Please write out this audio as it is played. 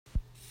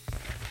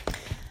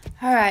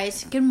All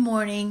right, good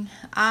morning.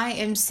 I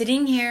am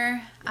sitting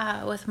here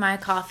with my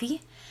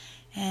coffee,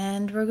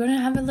 and we're going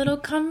to have a little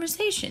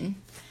conversation.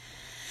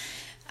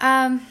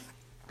 But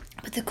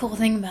the cool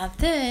thing about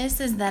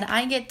this is that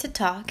I get to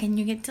talk and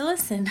you get to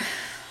listen.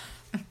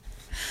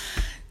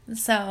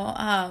 So,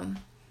 I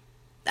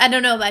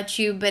don't know about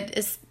you,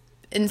 but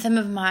in some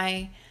of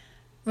my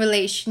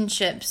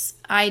relationships,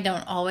 I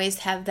don't always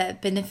have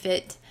that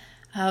benefit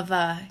of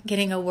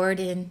getting a word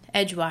in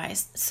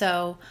edgewise.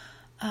 So,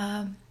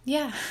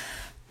 yeah,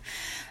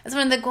 that's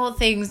one of the cool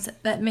things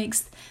that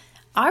makes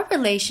our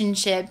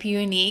relationship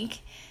unique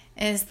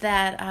is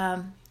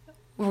that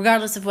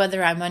regardless of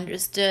whether I'm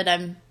understood,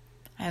 I'm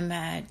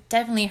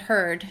definitely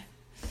heard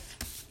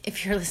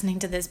if you're listening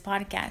to this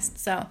podcast.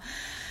 So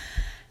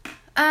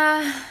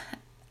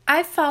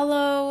I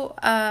follow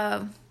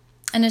an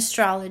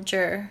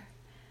astrologer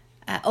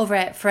over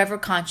at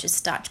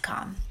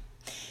foreverconscious.com,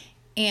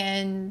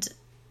 and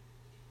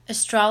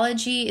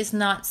astrology is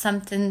not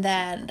something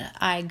that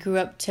I grew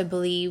up to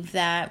believe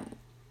that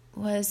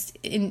was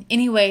in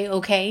any way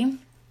okay. You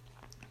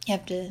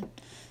have to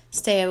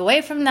stay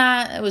away from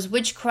that. It was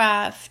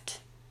witchcraft.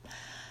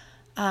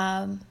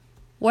 Where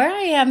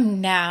I am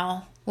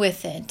now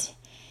with it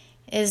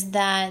is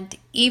that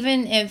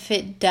even if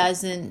it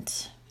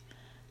doesn't,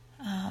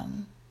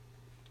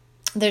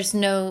 there's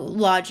no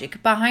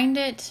logic behind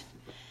it,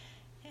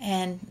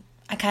 and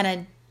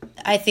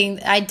I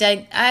think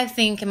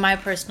in my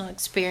personal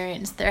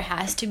experience, there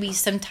has to be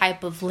some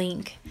type of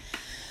link,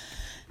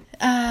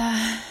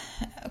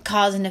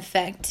 cause and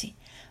effect.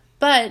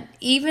 But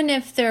even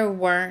if there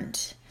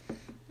weren't,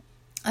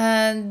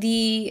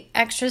 the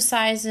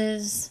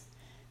exercises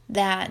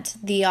that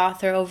the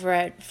author over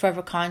at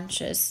Forever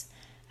Conscious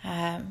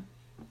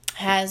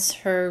has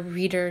her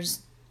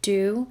readers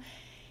do,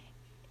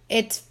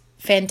 it's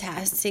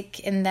fantastic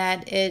in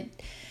that it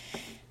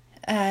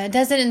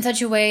does it in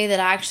such a way that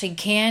I actually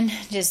can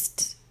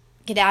just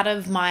get out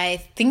of my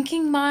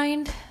thinking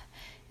mind,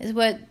 is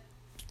what,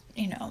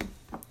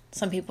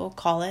 some people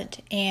call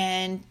it,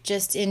 and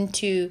just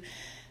into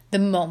the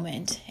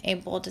moment,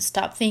 able to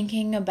stop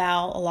thinking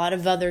about a lot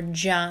of other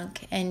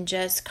junk and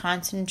just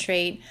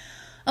concentrate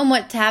on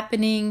what's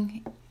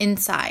happening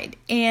inside.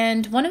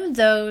 And one of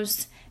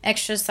those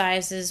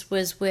exercises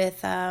was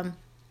with a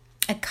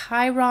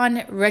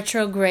Chiron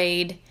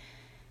retrograde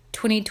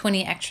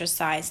 2020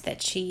 exercise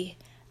that she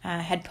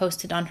had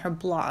posted on her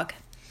blog.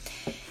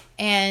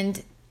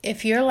 And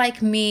if you're like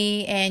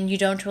me and you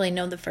don't really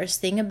know the first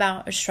thing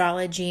about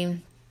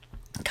astrology,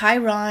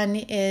 Chiron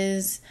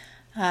is,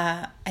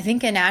 I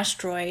think, an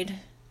asteroid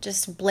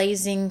just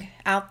blazing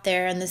out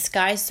there in the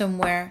sky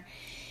somewhere.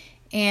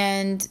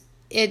 And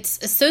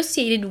it's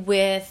associated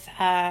with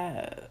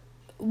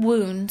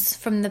wounds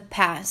from the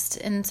past.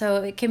 And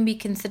so it can be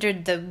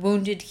considered the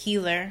wounded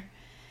healer.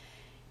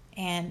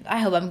 And I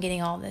hope I'm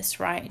getting all this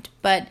right.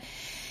 But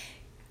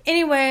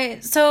anyway,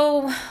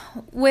 so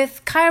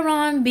with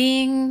Chiron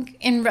being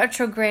in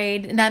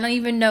retrograde, and I don't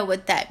even know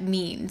what that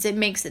means. It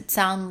makes it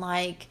sound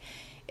like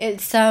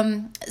it's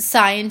some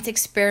science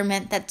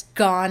experiment that's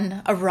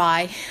gone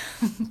awry.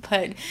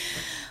 But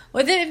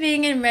with it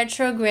being in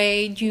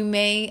retrograde, you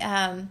may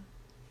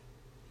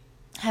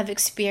have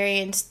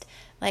experienced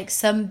like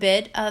some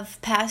bit of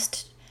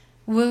past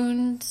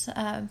wounds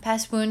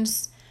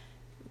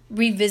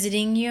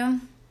revisiting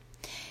you.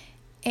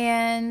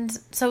 And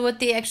so what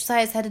the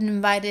exercise had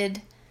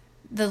invited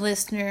the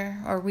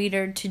listener or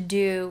reader to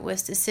do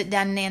was to sit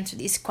down and answer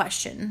these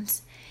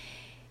questions.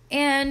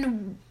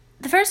 And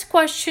the first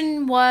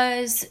question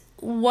was,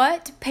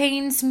 what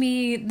pains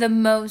me the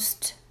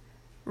most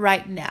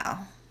right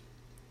now?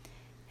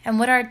 And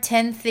what are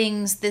 10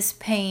 things this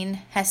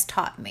pain has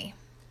taught me?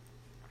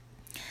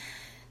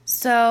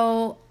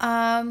 So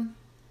I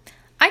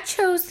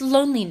chose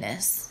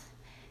loneliness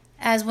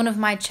as one of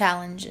my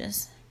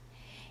challenges.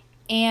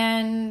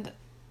 And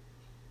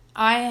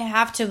I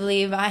have to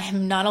believe I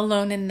am not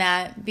alone in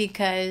that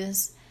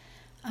because,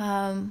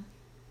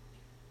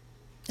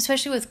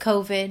 especially with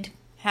COVID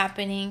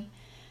happening,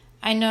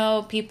 I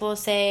know people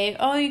say,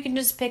 oh, you can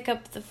just pick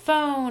up the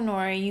phone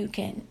or you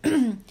can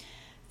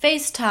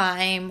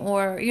FaceTime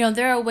or,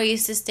 there are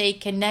ways to stay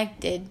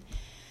connected.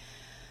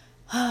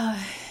 I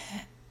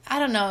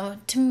don't know.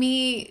 To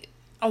me,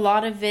 a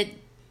lot of it,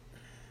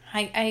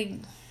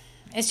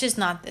 it's just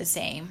not the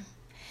same.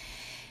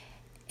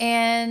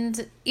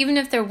 And even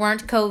if there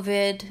weren't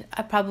COVID,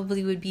 I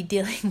probably would be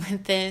dealing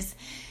with this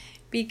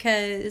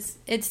because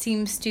it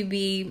seems to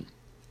be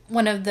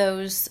one of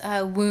those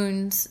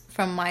wounds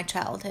from my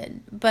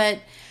childhood. But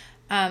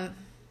so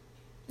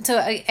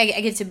I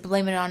get to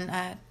blame it on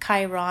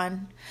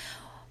Chiron.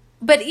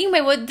 But anyway,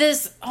 what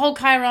this whole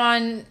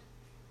Chiron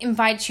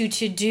invites you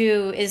to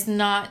do is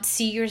not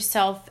see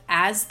yourself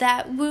as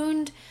that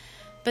wound,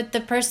 but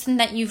the person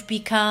that you've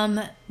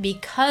become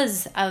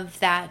because of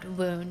that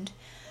wound.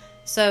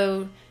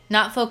 So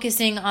not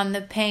focusing on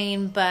the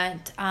pain,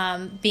 but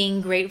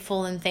being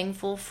grateful and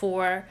thankful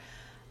for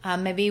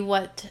maybe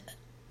what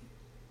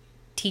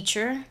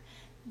teacher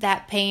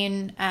that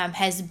pain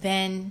has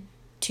been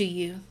to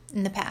you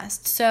in the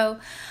past. So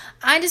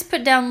I just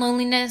put down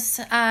loneliness.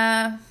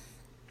 And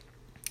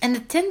the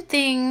 10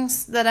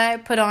 things that I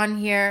put on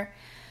here,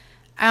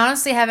 I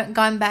honestly haven't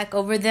gone back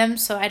over them,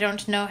 so I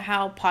don't know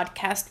how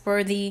podcast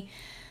worthy,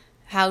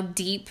 how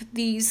deep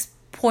these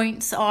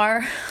points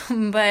are.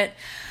 But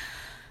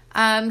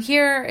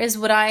here is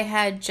what I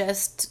had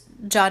just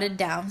jotted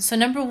down. So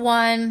number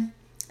 1,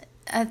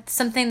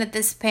 something that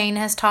this pain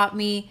has taught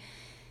me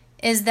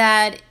is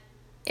that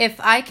if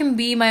I can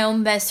be my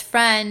own best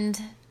friend,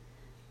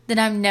 then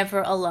I'm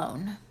never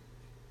alone.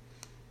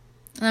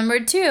 Number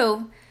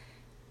 2,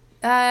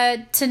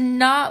 to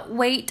not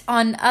wait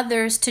on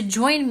others to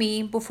join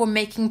me before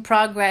making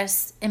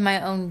progress in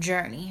my own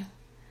journey.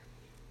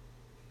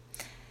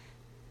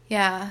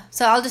 Yeah,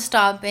 so I'll just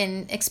stop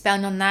and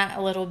expound on that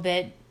a little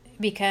bit,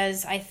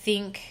 because I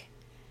think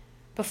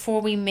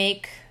before we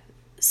make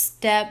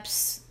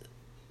steps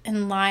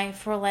in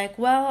life, we're like,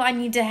 well, I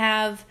need to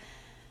have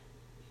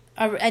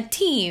a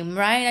team,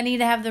 right? I need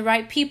to have the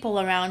right people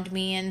around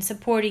me and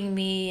supporting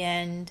me.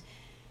 And,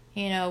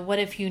 what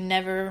if you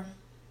never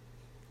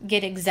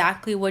get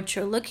exactly what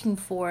you're looking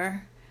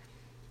for?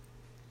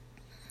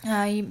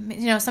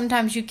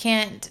 Sometimes you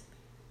can't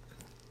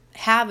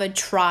have a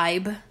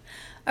tribe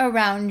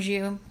around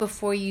you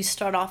before you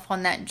start off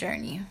on that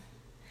journey.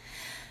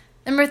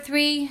 Number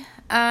 3,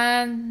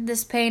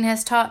 this pain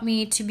has taught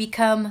me to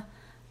become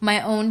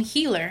my own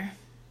healer.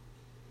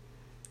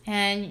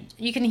 And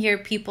you can hear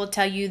people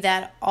tell you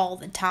that all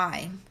the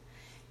time,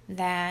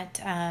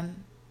 that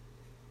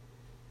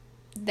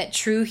that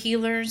true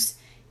healers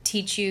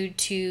teach you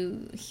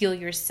to heal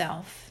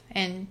yourself.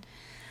 And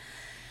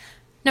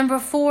number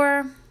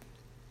 4,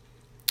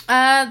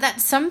 that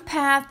some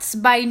paths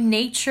by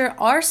nature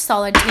are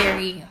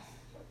solitary.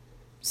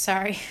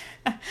 Sorry,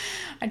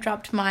 I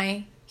dropped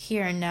my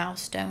here and now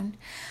stone.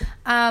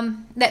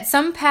 That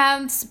some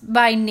paths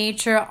by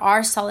nature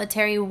are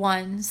solitary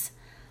ones,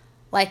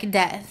 like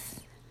death.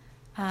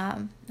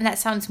 And that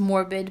sounds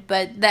morbid,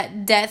 but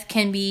that death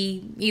can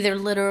be either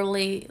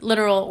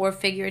literal or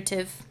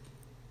figurative.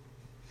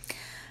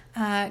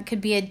 It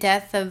could be a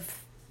death of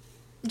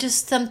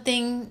just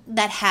something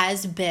that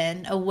has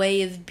been, a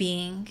way of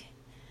being.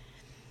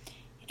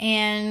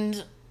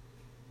 And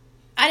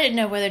I didn't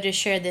know whether to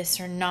share this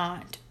or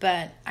not,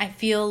 but I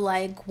feel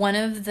like one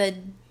of the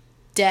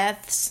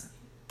deaths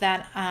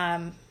that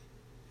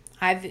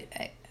I've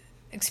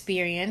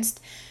experienced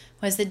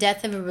was the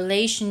death of a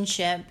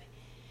relationship.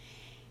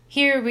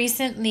 Here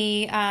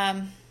recently,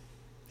 I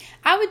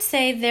would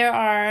say there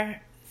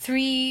are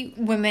 3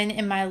 women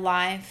in my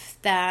life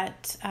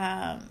that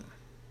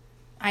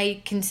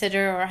I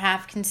consider or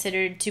have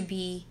considered to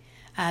be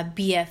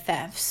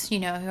BFFs,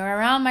 who are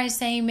around my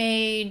same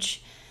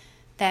age,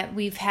 that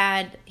we've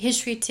had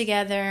history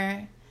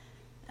together,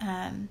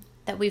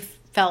 that we've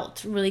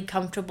felt really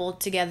comfortable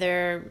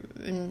together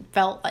and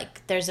felt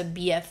like there's a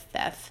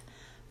BFF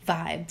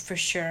vibe for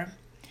sure.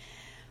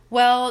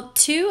 Well,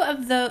 2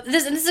 of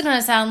this is going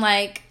to sound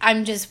like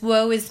I'm just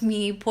woe is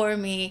me, poor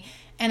me,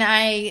 and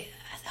I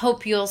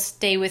hope you'll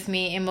stay with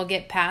me and we'll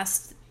get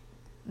past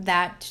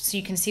that so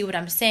you can see what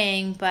I'm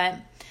saying. But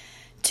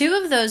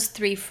 2 of those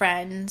 3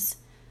 friends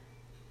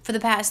for the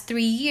past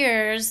 3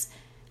 years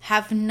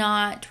have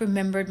not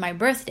remembered my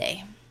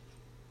birthday.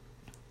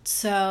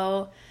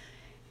 So,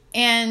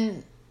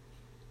 and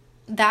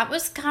that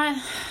was kind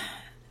of,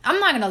 I'm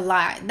not going to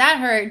lie, that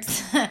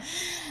hurts.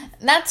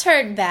 That's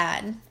hurt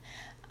bad.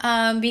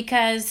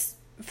 Because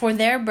for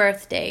their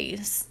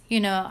birthdays,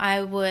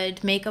 I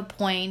would make a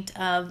point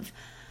of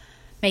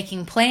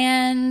making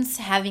plans,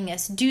 having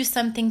us do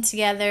something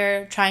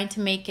together, trying to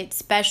make it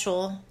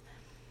special.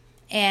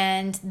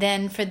 And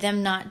then for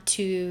them not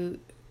to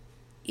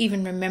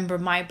even remember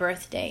my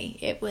birthday,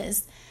 it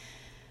was,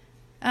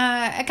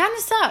 it kind of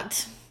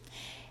sucked.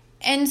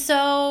 And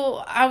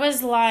so I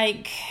was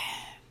like,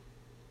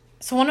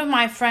 so one of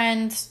my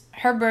friends,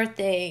 her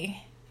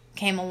birthday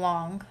came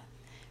along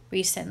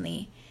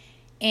recently,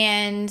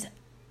 and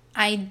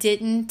I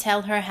didn't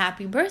tell her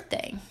happy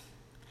birthday.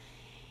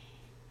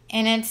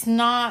 And it's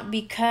not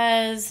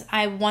because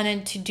I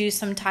wanted to do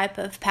some type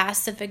of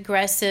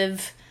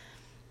passive-aggressive,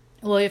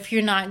 well, if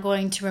you're not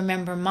going to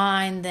remember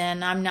mine,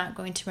 then I'm not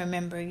going to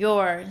remember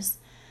yours.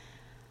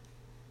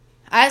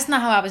 That's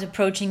not how I was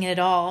approaching it at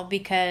all,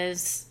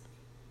 because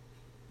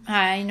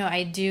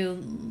I do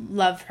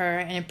love her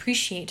and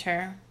appreciate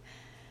her.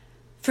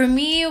 For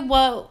me,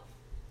 my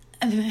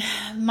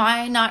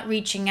not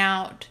reaching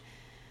out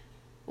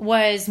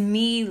was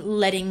me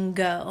letting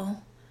go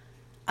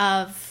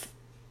of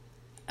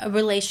a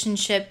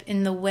relationship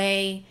in the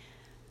way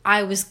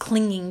I was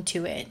clinging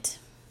to it.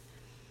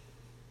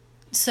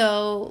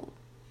 So,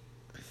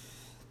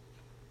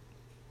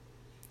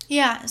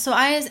 yeah, so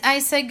I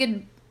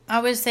said I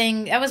was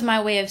saying, that was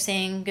my way of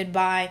saying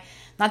goodbye.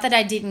 Not that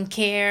I didn't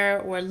care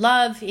or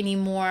love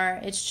anymore.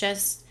 It's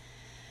just,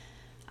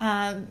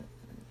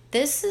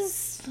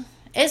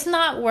 it's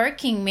not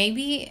working.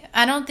 Maybe,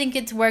 I don't think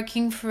it's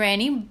working for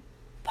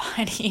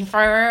anybody, for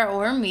her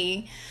or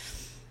me.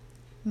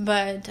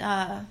 But,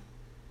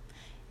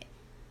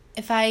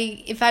 if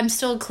I'm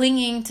still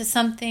clinging to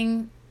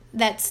something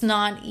that's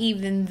not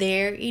even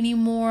there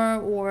anymore,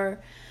 or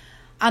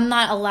I'm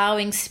not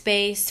allowing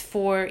space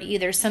for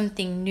either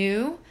something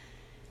new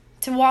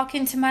to walk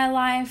into my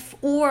life,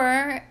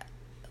 or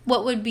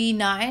what would be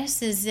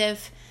nice is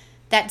if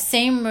that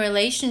same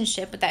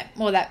relationship with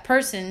that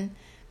person,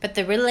 but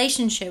the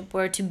relationship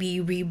were to be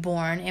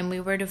reborn and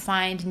we were to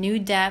find new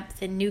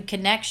depth and new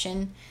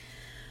connection.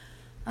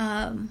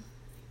 So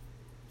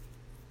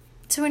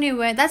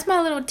anyway, that's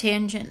my little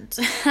tangent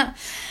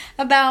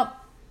about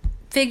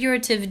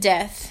figurative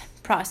death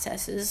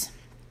processes.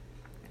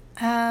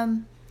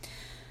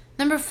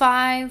 Number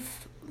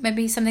 5,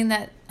 maybe something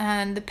that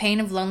the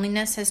pain of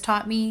loneliness has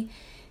taught me,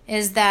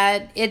 is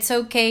that it's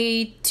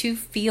okay to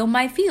feel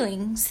my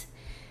feelings,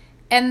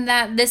 and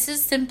that this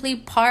is simply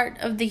part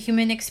of the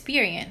human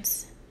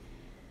experience.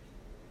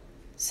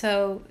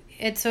 So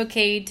it's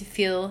okay to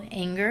feel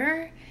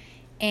anger,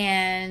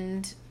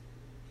 and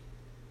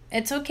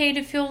it's okay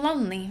to feel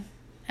lonely.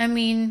 I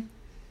mean,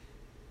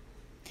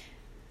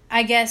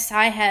 I guess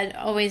I had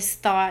always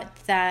thought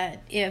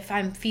that if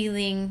I'm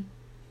feeling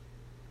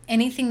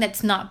anything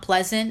that's not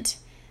pleasant,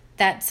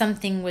 that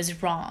something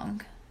was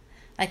wrong.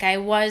 Like I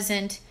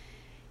wasn't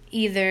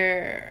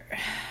either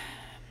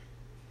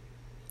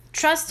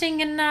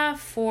trusting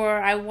enough, or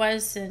I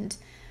wasn't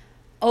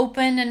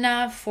open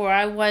enough, or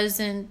I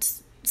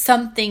wasn't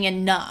something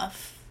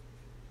enough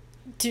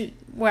to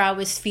where I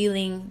was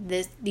feeling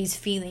these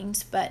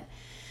feelings. But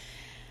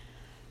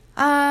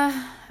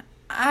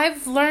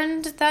I've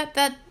learned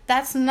that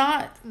that's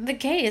not the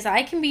case.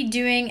 I can be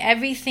doing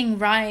everything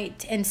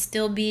right and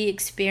still be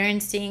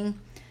experiencing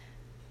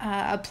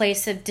a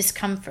place of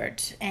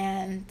discomfort,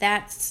 and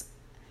that's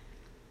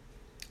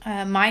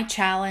my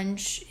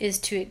challenge, is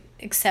to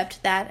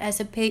accept that as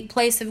a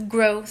place of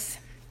growth,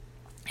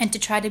 and to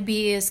try to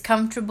be as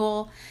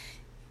comfortable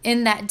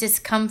in that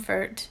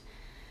discomfort,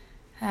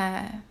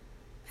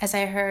 as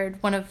I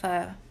heard one of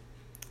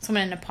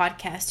someone in a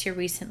podcast here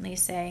recently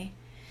say.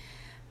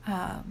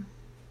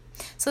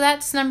 So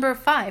that's number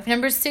 5.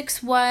 Number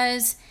 6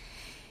 was,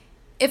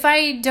 if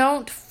I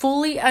don't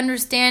fully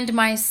understand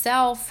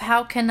myself,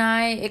 how can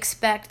I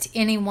expect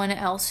anyone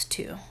else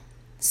to?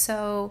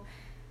 So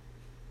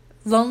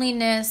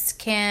loneliness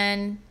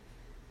can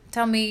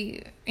tell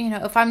me,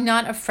 if I'm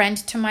not a friend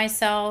to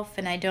myself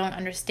and I don't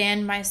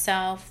understand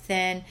myself,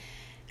 then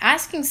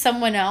asking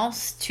someone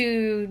else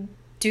to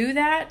do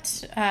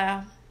that,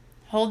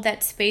 hold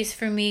that space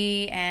for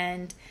me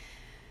and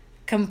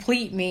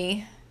complete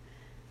me,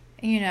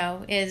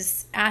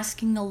 is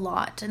asking a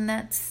lot. And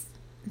it's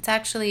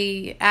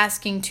actually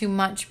asking too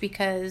much,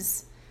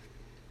 because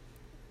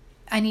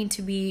I need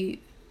to be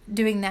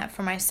doing that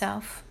for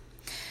myself.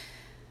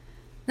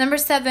 Number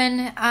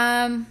 7,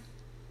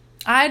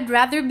 I'd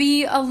rather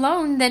be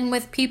alone than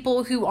with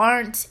people who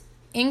aren't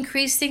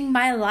increasing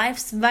my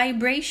life's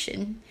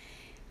vibration.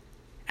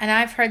 And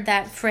I've heard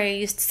that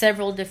phrased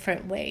several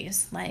different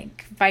ways,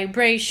 like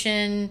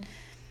vibration,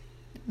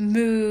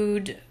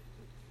 mood.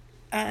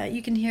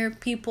 You can hear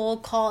people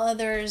call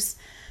others,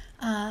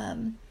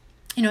 an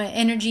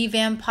energy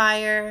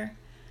vampire.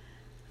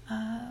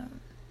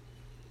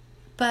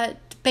 But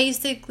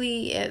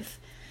basically, if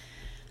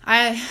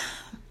I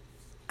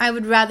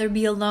would rather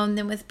be alone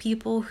than with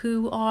people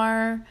who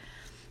are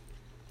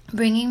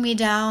bringing me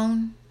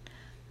down,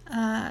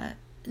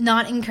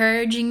 not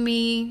encouraging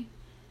me,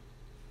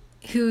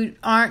 who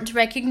aren't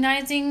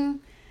recognizing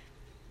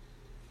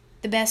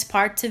the best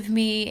parts of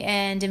me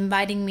and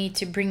inviting me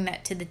to bring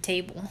that to the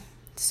table.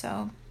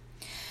 So,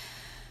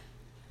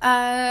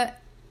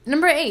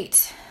 number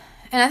 8,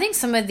 and I think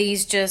some of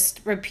these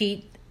just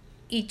repeat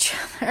each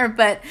other,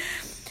 but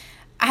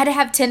I had to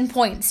have 10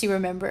 points, you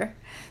remember.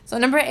 So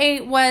number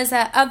 8 was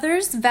that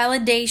others'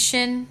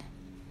 validation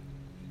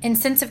and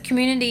sense of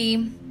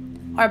community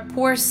are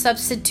poor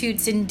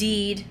substitutes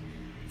indeed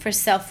for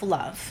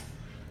self-love.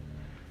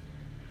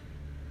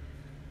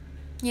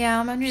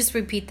 Yeah, I'm going to just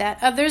repeat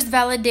that. Others'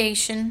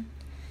 validation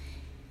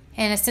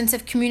and a sense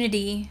of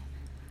community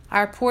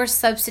are poor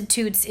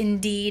substitutes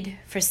indeed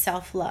for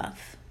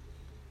self-love.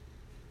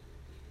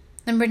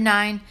 Number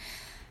 9,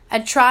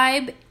 a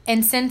tribe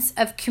and sense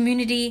of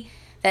community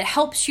that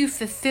helps you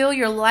fulfill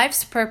your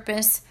life's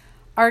purpose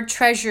are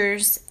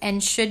treasures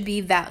and should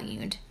be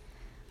valued.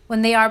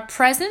 When they are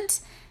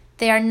present,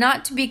 they are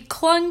not to be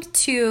clung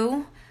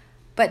to,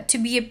 but to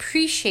be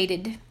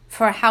appreciated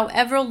for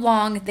however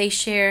long they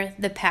share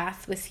the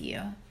path with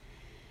you.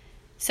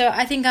 So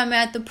I think I'm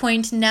at the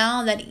point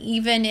now that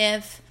even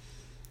if,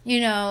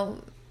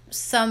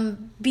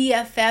 some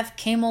BFF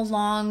came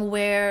along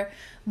where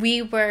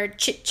we were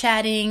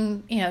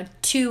chit-chatting,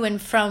 to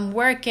and from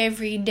work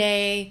every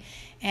day,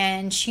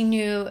 and she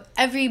knew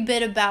every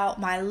bit about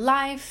my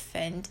life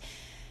and,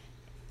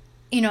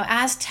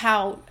 asked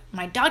how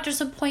my doctor's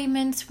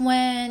appointments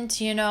went,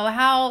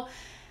 how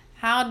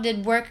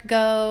did work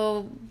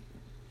go?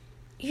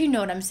 You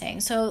know what I'm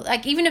saying. So,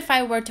 like, even if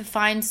I were to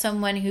find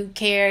someone who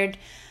cared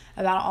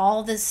about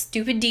all the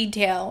stupid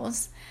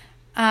details,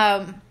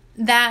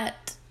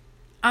 that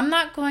I'm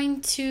not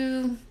going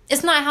to,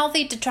 it's not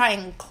healthy to try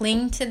and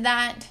cling to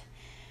that,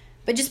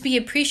 but just be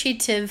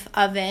appreciative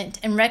of it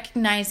and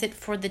recognize it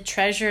for the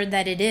treasure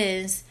that it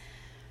is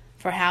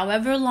for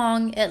however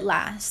long it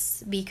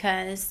lasts,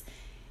 because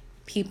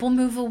people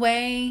move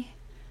away.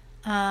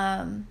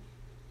 I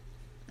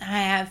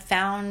have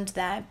found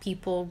that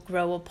people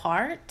grow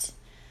apart.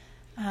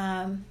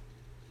 And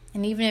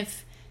even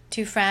if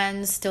two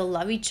friends still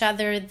love each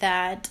other,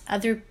 that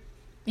other,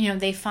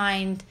 they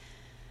find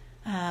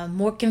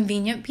more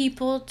convenient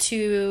people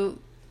to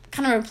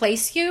kind of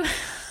replace you.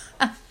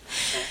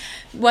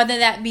 Whether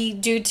that be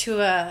due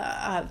to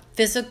a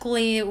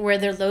physically where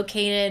they're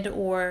located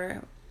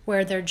or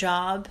where their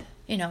job,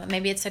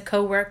 maybe it's a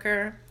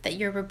coworker that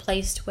you're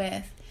replaced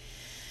with.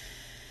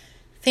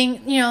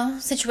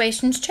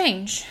 Situations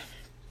change.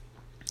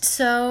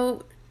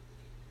 So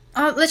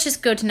let's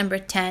just go to number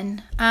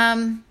 10.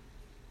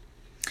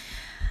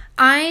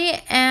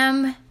 I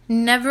am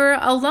never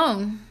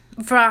alone,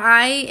 for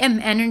I am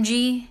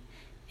energy,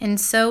 and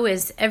so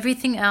is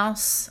everything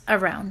else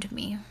around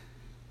me.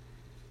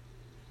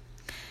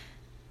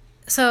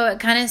 So it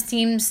kind of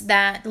seems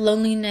that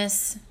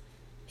loneliness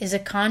is a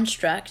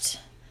construct,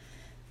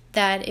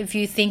 that if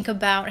you think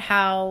about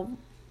how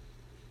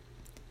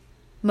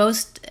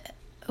most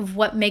of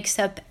what makes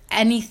up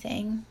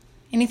anything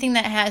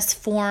that has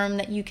form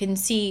that you can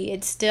see,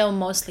 it's still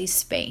mostly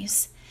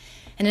space.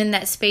 And in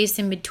that space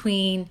in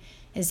between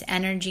is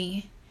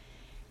energy.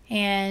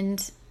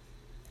 And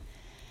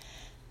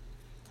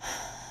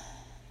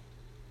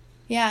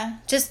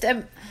just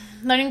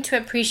learning to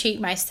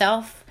appreciate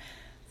myself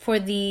for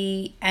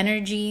the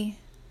energy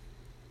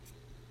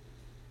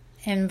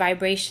and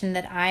vibration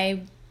that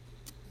I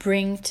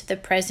bring to the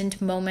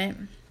present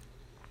moment.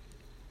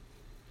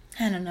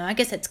 I don't know. I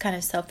guess it's kind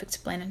of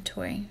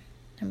self-explanatory.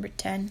 Number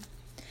 10.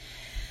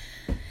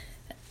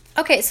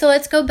 Okay, so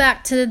let's go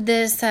back to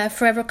this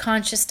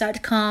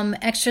foreverconscious.com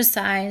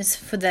exercise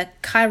for the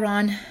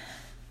Chiron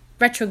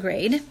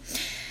retrograde.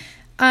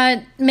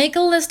 Make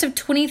a list of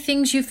 20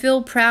 things you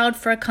feel proud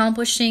for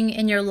accomplishing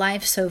in your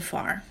life so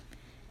far.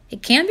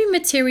 It can be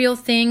material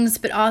things,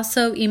 but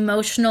also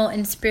emotional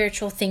and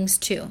spiritual things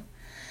too.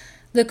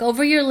 Look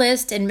over your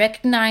list and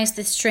recognize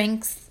the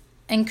strength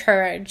and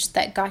courage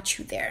that got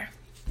you there.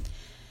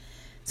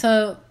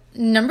 So,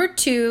 number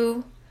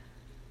 2,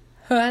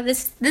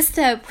 this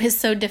step is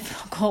so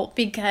difficult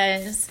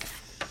because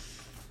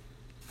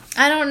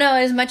I don't know,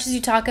 as much as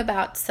you talk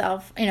about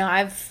self,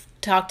 I've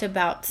talked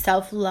about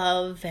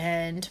self-love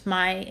and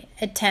my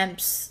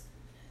attempts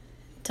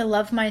to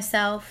love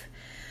myself.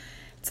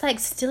 It's like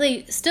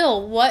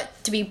still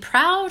what, to be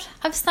proud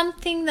of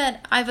something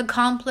that I've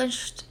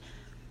accomplished.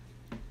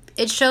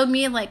 It showed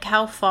me like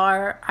how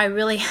far I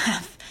really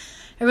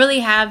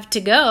have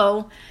to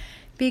go,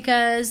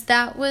 because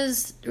that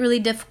was really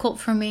difficult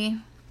for me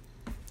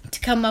to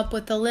come up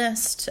with a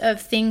list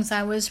of things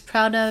I was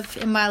proud of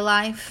in my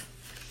life.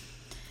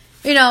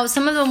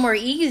 Some of them were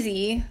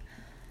easy,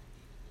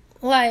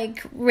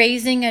 like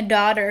raising a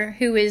daughter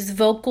who is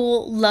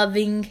vocal,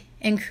 loving,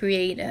 and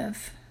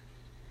creative.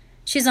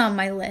 She's on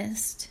my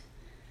list.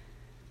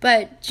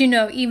 But,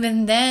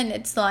 even then,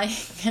 it's like,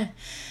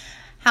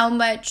 how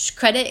much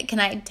credit can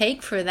I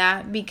take for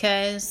that?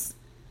 Because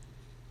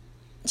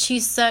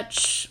she's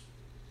such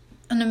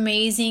an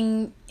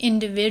amazing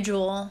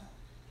individual.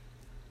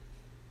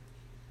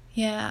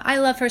 Yeah, I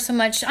love her so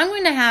much. I'm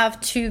going to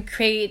have to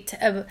create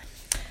a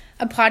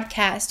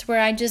podcast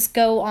where I just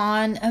go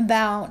on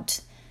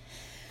about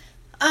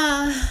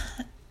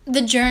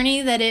the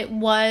journey that it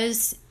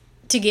was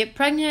to get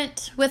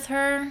pregnant with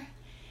her,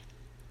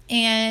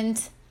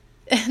 and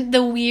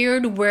the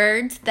weird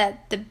words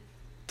that the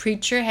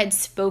preacher had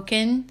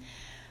spoken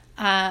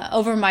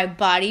over my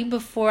body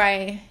before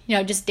I,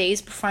 just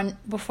days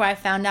before I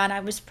found out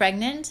I was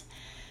pregnant.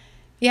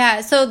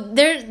 Yeah, so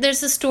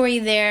there's a story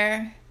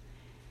there.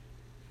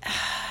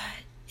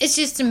 It's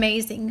just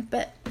amazing.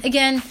 But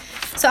again,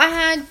 so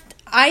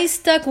I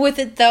stuck with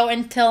it though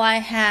until I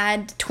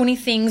had 20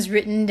 things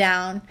written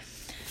down.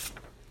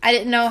 I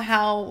didn't know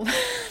how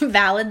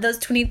valid those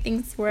 20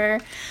 things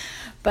were,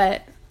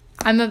 but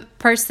I'm a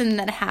person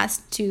that has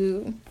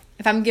to,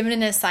 if I'm given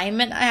an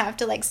assignment, I have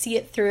to see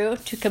it through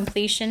to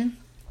completion.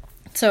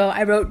 So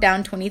I wrote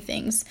down 20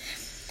 things.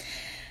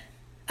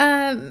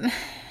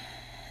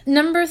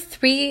 Number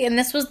 3, and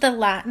this was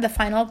the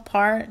final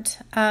part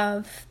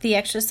of the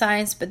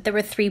exercise, but there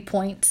were 3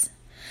 points.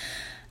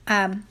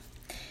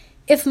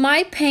 If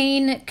my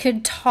pain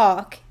could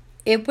talk,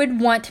 it would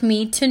want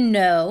me to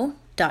know ...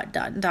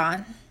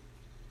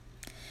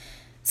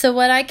 So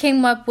what I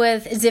came up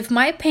with is, if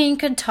my pain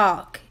could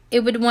talk,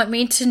 it would want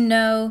me to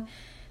know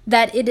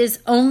that it is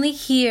only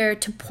here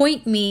to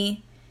point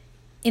me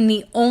in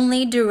the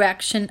only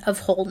direction of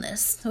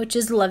wholeness, which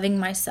is loving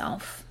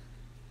myself.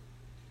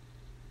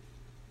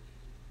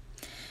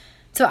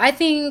 So I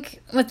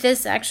think with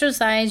this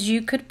exercise,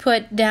 you could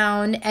put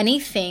down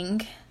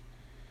anything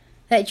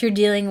that you're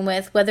dealing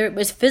with, whether it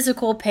was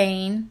physical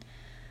pain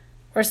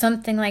or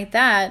something like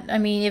that. I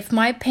mean, if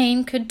my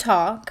pain could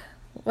talk,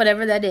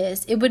 whatever that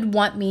is, it would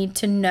want me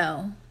to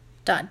know, ...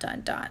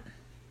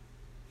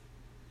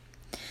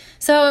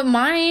 So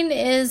mine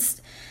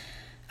is,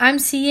 I'm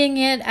seeing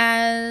it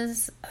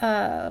as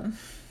a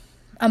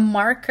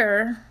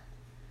marker,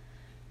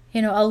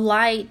 a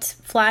light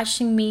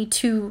flashing me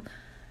to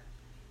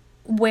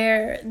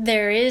where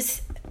there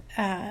is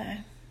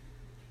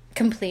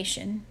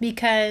completion.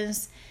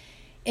 Because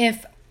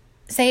if,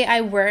 say,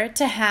 I were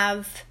to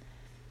have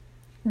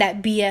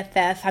that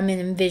BFF I'm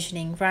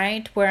envisioning,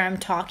 right? Where I'm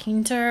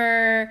talking to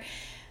her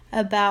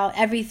about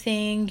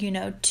everything,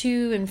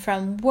 to and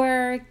from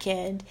work,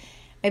 and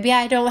maybe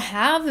I don't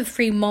have a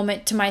free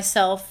moment to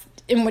myself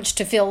in which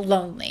to feel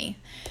lonely.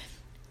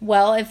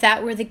 Well, if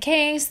that were the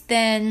case,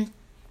 then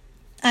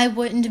I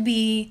wouldn't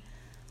be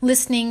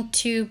listening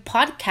to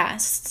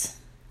podcasts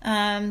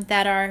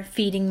that are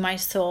feeding my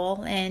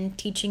soul and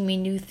teaching me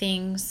new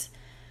things.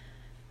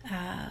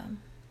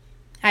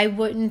 I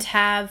wouldn't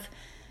have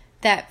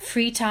that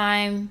free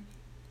time,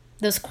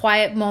 those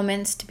quiet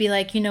moments to be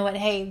like, you know what,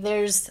 hey,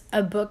 there's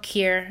a book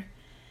here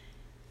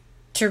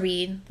to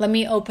read. Let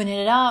me open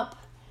it up.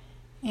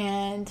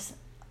 And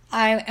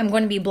I am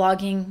going to be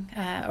blogging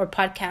or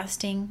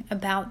podcasting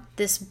about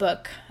this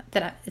book.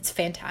 It's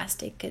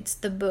fantastic. It's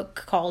the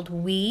book called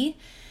We,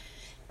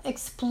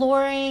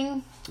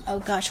 Exploring... Oh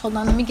gosh, hold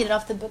on. Let me get it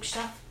off the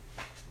bookshelf.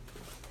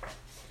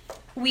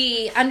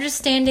 We,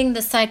 Understanding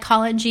the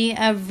Psychology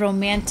of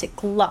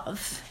Romantic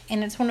Love.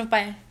 And it's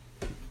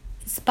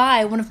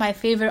by one of my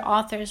favorite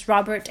authors,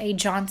 Robert A.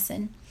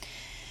 Johnson.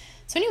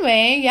 So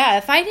anyway, yeah,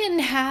 if I didn't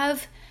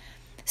have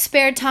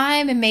spare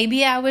time and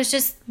maybe I was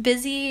just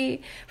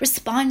busy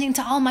responding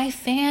to all my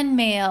fan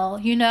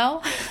mail,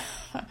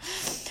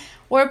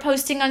 or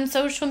posting on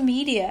social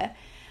media,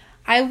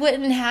 I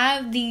wouldn't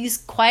have these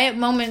quiet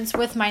moments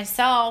with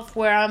myself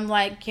where I'm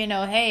like,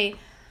 hey,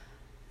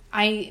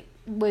 I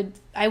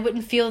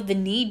wouldn't feel the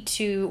need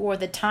to or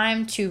the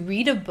time to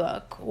read a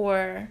book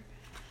or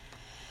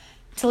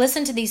to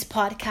listen to these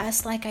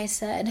podcasts, like I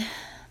said.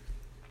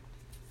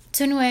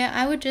 So anyway,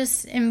 I would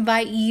just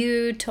invite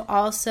you to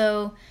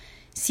also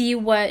see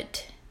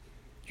what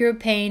your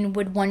pain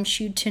would want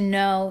you to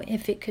know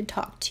if it could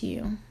talk to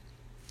you.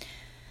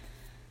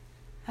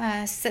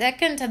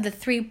 Second of the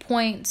 3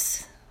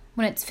 points,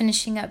 when it's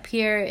finishing up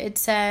here, it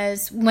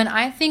says, when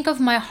I think of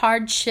my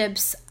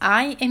hardships,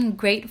 I am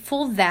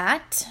grateful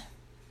that... ...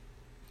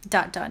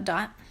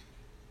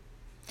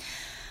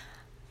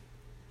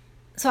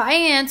 So I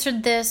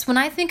answered this, when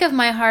I think of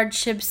my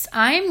hardships,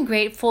 I am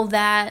grateful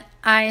that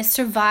I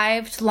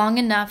survived long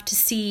enough to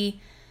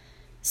see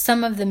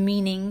some of the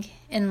meaning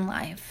in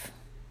life.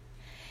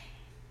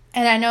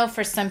 And I know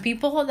for some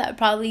people that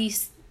probably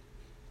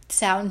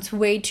sounds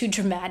way too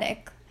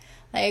dramatic.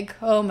 Like,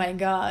 oh my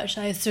gosh,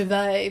 I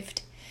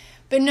survived.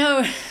 But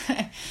no,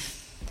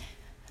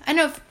 I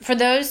know for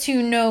those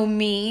who know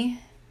me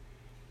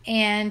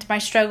and my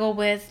struggle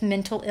with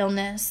mental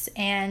illness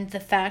and the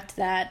fact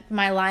that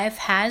my life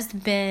has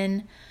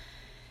been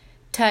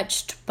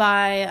touched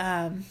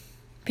by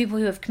people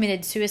who have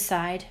committed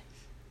suicide,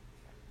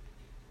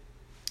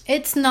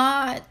 it's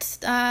not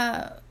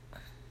that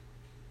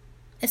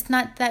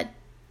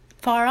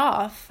far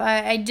off.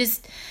 I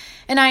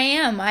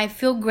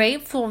feel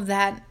grateful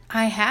that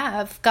I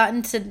have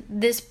gotten to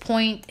this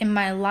point in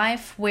my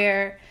life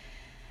where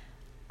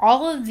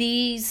all of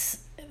these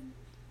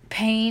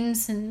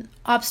pains and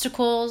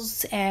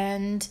obstacles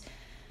and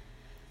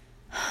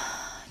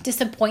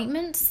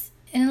disappointments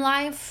in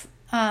life,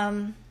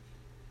 I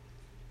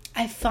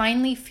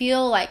finally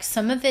feel like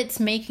some of it's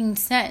making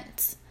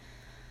sense.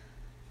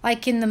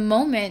 Like in the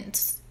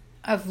moment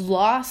of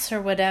loss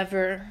or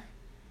whatever.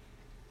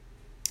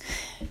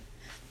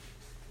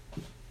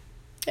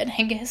 And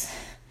I guess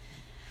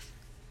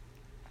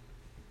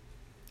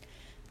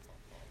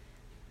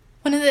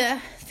one of the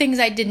things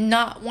I did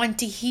not want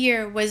to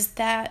hear was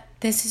that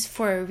this is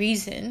for a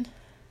reason.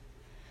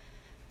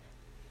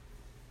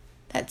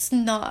 That's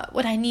not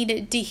what I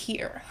needed to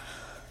hear.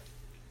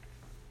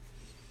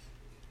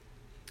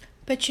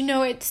 But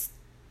it's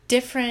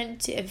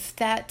different if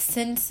that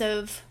sense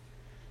of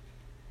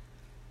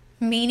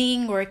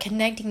meaning or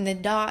connecting the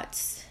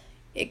dots,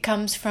 it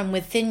comes from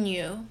within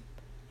you.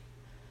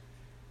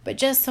 But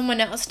just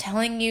someone else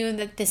telling you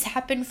that this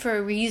happened for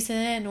a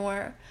reason,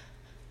 or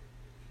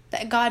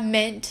that God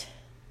meant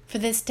for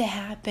this to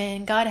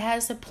happen. God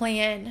has a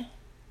plan.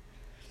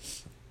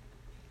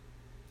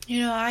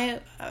 I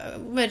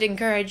would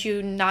encourage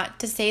you not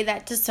to say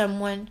that to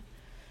someone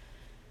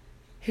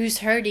who's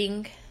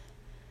hurting,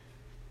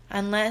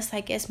 unless, I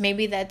guess,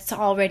 maybe that's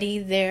already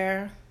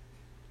their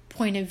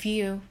point of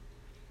view.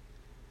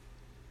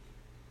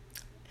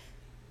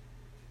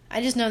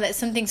 I just know that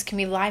some things can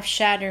be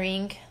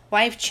life-shattering,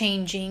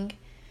 life-changing,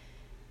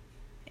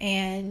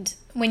 and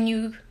when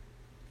you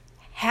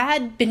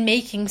had been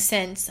making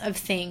sense of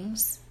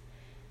things,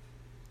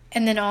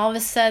 and then all of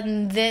a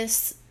sudden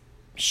this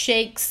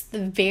shakes the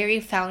very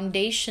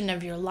foundation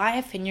of your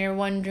life, and you're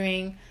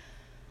wondering,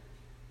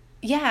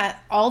 yeah,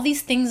 all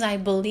these things I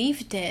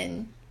believed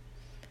in,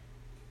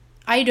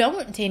 I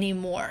don't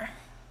anymore.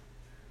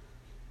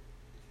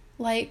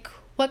 Like,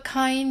 what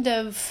kind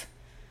of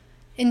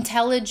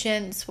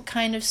intelligence, what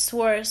kind of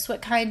source, what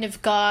kind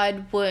of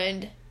God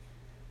would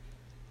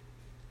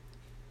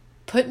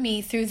put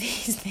me through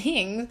these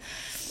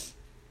things?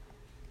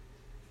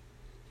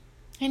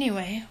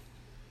 Anyway.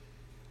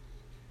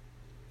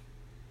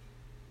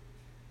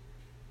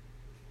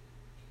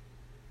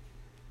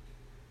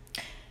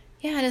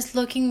 Yeah, just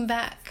looking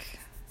back.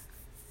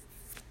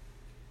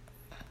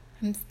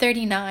 I'm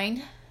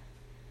 39.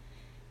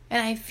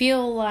 And I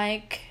feel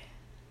like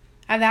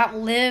I've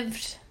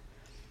outlived,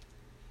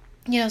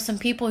 some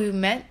people who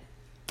meant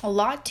a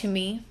lot to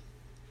me.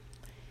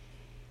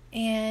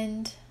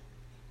 And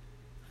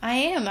I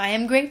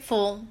am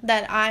grateful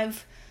that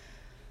I've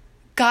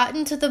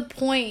gotten to the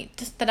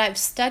point that I've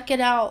stuck it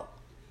out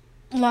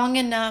long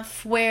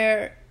enough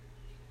where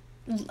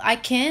I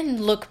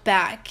can look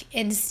back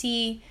and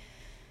see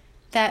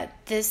that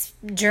this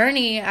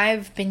journey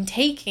I've been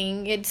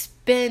taking, it's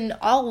been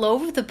all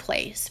over the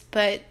place,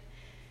 but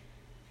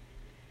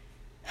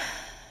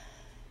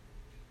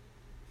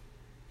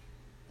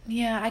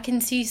yeah, I can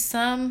see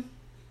at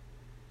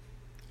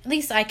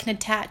least I can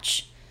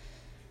attach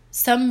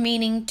some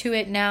meaning to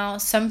it now,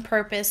 some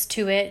purpose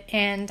to it,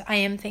 and I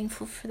am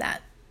thankful for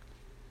that.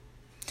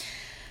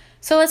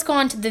 So let's go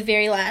on to the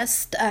very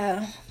last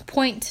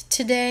point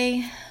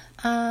today.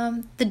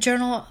 The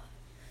journal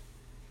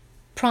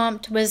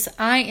prompt was,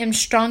 I am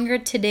stronger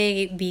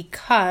today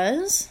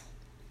because ...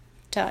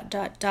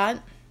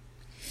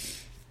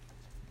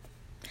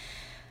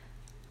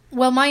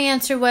 Well, my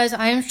answer was,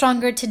 I am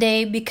stronger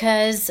today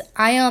because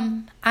I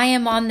am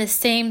on the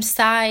same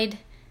side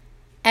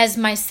as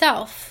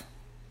myself,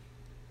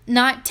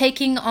 not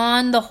taking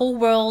on the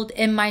whole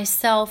and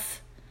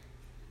myself,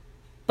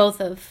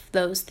 both of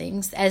those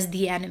things, as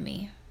the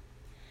enemy.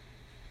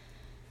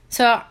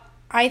 So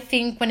I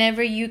think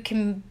whenever you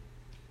can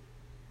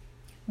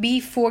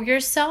be for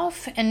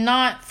yourself and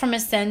not from a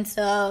sense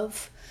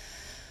of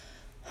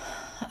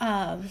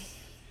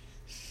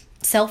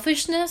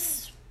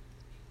selfishness,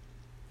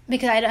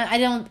 because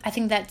I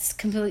think that's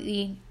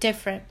completely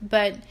different.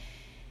 But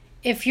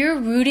if you're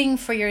rooting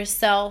for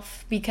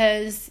yourself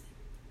because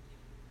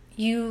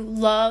you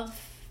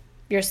love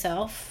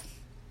yourself,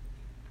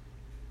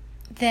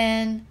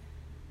 then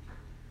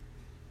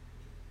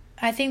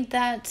I think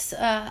that's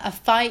a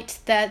fight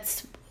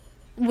that's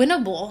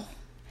winnable.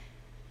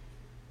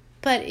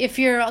 But if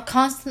you're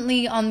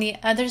constantly on the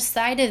other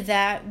side of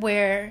that,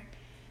 where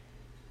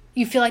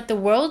you feel like the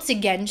world's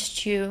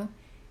against you,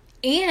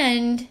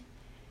 and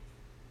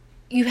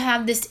you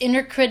have this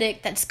inner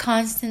critic that's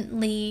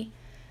constantly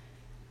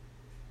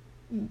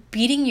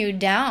beating you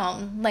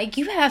down, like,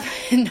 you have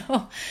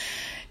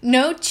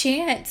no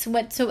chance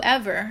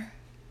whatsoever.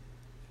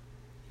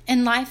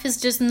 And life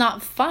is just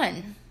not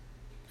fun.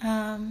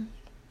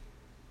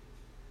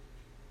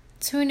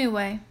 So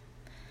anyway,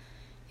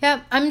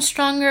 yep, I'm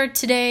stronger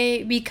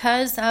today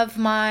because of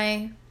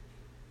my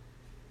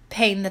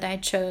pain that I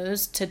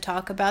chose to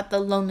talk about, the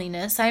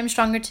loneliness. I am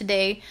stronger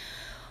today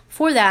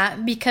for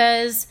that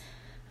because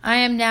I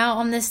am now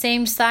on the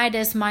same side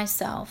as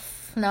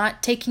myself,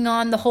 not taking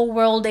on the whole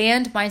world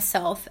and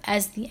myself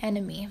as the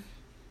enemy.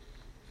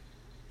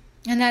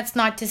 And that's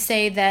not to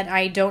say that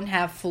I don't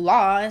have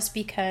flaws,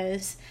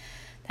 because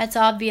that's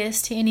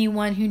obvious to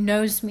anyone who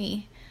knows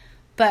me.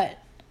 But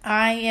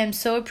I am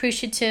so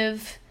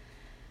appreciative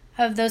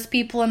of those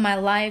people in my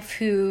life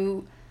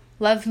who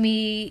love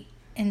me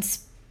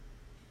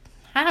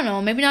I don't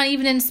know, maybe not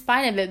even in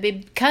spite of it,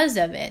 but because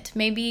of it.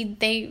 Maybe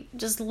they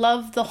just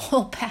love the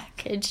whole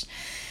package.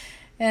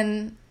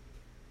 And,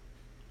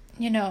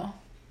 and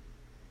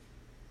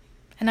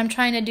I'm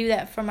trying to do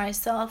that for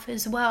myself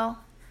as well.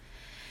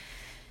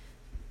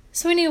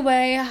 So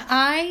anyway,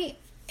 I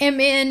am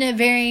in a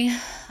very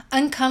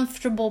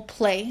uncomfortable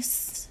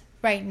place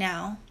right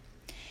now.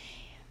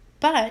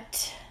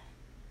 But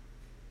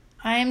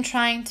I am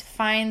trying to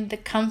find the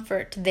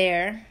comfort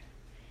there,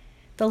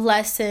 the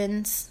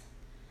lessons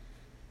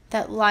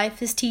that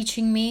life is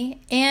teaching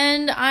me,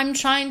 and I'm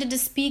trying to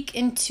just speak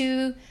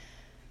into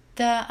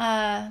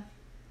the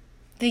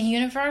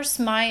universe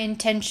my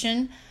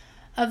intention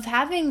of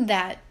having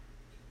that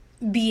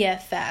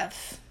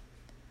BFF.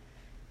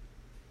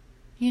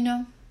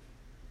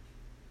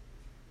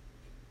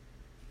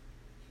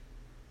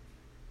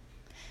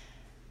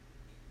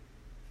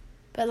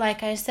 But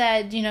like I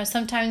said,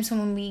 sometimes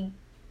when we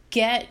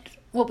get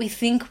what we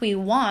think we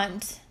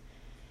want,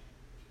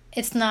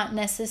 it's not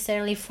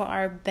necessarily for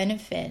our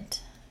benefit.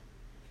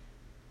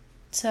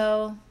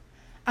 So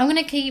I'm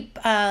going to keep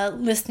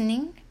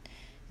listening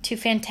to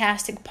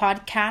fantastic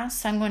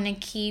podcasts. I'm going to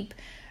keep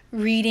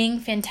reading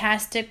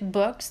fantastic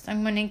books.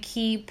 I'm going to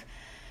keep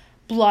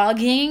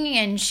blogging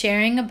and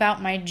sharing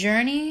about my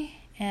journey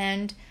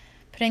and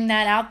putting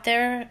that out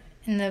there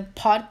in the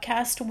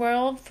podcast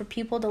world for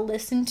people to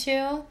listen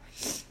to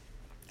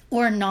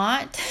or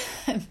not,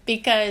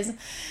 because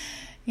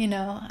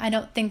I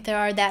don't think there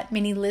are that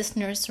many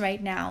listeners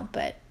right now.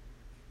 But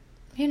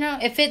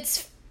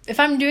if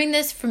I'm doing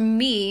this for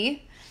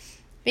me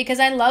because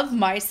I love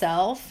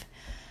myself,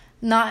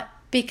 not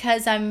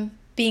because I'm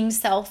being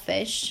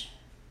selfish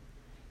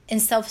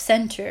and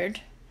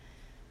self-centered,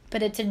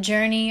 but it's a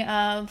journey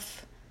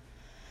of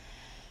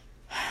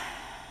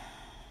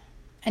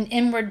an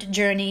inward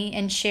journey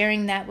and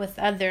sharing that with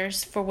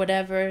others for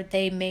whatever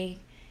they may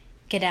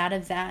get out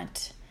of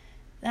that.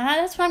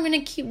 That's what I'm going to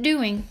keep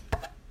doing.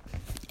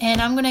 And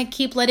I'm going to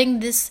keep letting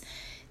this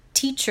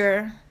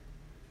teacher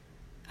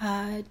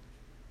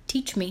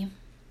teach me.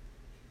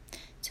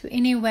 So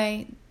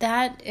anyway,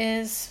 that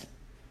is,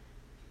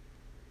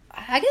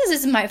 I guess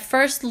this is my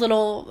first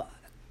little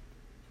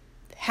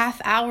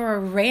half-hour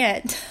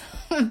rant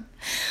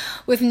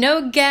with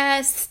no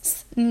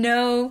guests,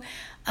 no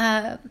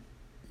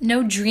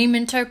dream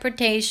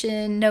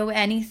interpretation, no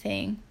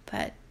anything.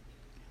 But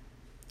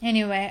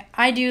anyway,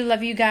 I do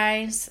love you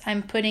guys.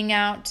 I'm putting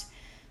out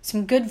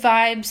some good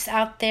vibes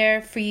out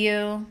there for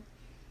you.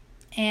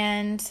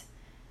 And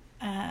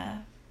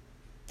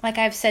like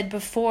I've said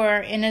before,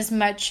 in as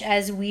much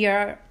as we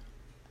are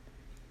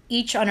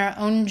each on our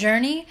own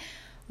journey,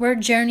 we're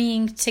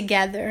journeying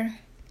together.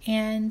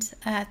 And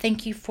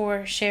thank you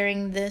for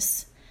sharing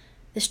this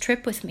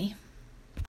trip with me.